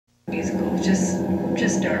musical,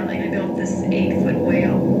 just darling. I built this 8-foot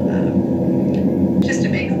whale. Just a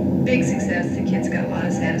big success. The kids got a lot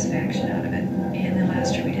of satisfaction out of it. And then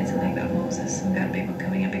last year we did something about Moses. We've got a big one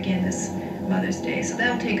coming up again this Mother's Day. So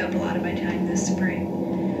that'll take up a lot of my time this spring.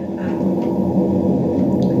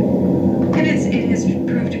 And it has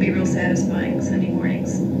proved to be real satisfying. Sunday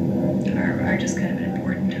mornings are just kind of an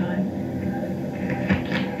important time.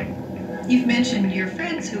 You've mentioned your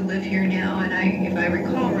friends who live here now, and if I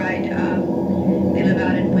recall right, they live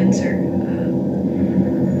out in Windsor.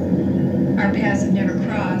 Our paths have never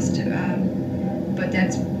crossed, but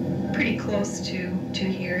that's pretty close to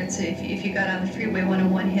here. It's if you got on the Freeway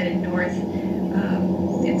 101 headed north,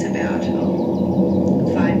 it's about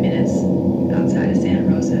 5 minutes outside of Santa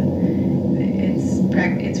Rosa.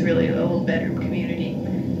 It's really a little bedroom community.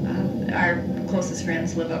 Our closest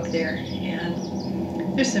friends live up there, and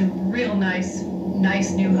there's some real nice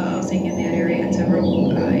new housing in that area. It's a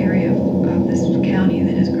rural area of this county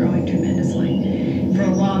that is growing tremendously. For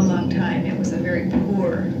a long time, it was a very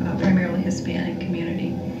poor, primarily Hispanic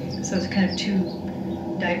community. So it's kind of two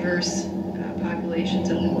diverse populations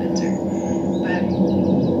up in Windsor. But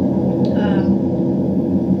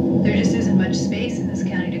there just isn't much space in this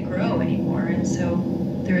county to grow anymore, and so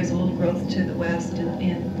there is a little growth to the west and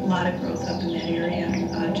a lot of growth up in that area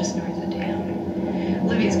just north of town.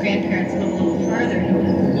 Olivia's grandparents live a little farther north.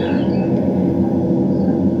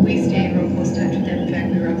 We stay in real close touch with them. In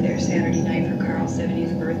fact, we were up there Saturday night for Carl's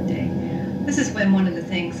 70th birthday. This is one of the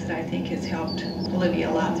things that I think has helped Olivia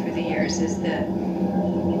a lot through the years is that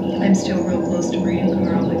I'm still real close to Maria and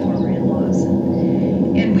Carl, my former in-laws.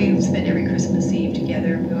 And we spend every Christmas Eve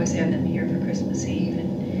together. We always have them here for Christmas Eve.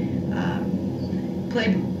 And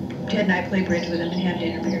Ted and I play bridge with them and have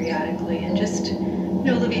dinner periodically. And just,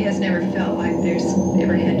 Olivia has never felt like there's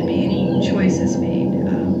ever had to be any choices made.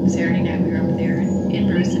 Saturday night we were up there, and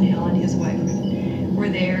Bruce and Helen, his wife, were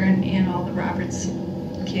there, and all the Roberts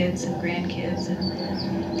kids and grandkids.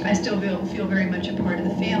 And I still feel very much a part of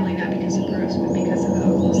the family, not because of Bruce, but because of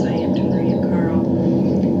how close I am to Maria and Carl.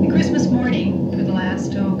 And Christmas morning, for the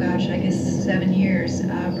last, I guess 7 years,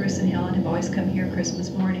 Bruce and Helen have always come here Christmas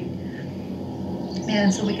morning.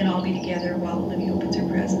 And so we can all be together while Olivia opens her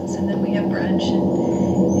presents. And then we have brunch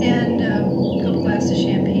and a couple glasses of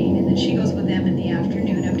champagne. And then she goes with them in the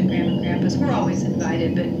afternoon up to Grandma and Grandpa's. We're always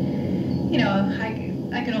invited, but,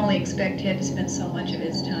 I can only expect Ted to spend so much of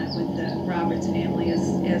his time with the Roberts family, as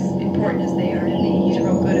important as they are to me. He's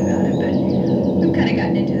real good about it, but we've kind of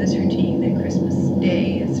gotten into this routine that Christmas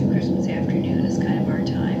Day is Christmas afternoon is kind of our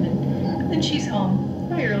time, and then she's home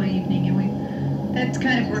by early evening, and that's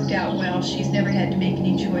kind of worked out well. She's never had to make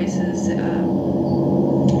any choices,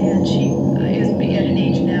 and she is at an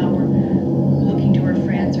age now where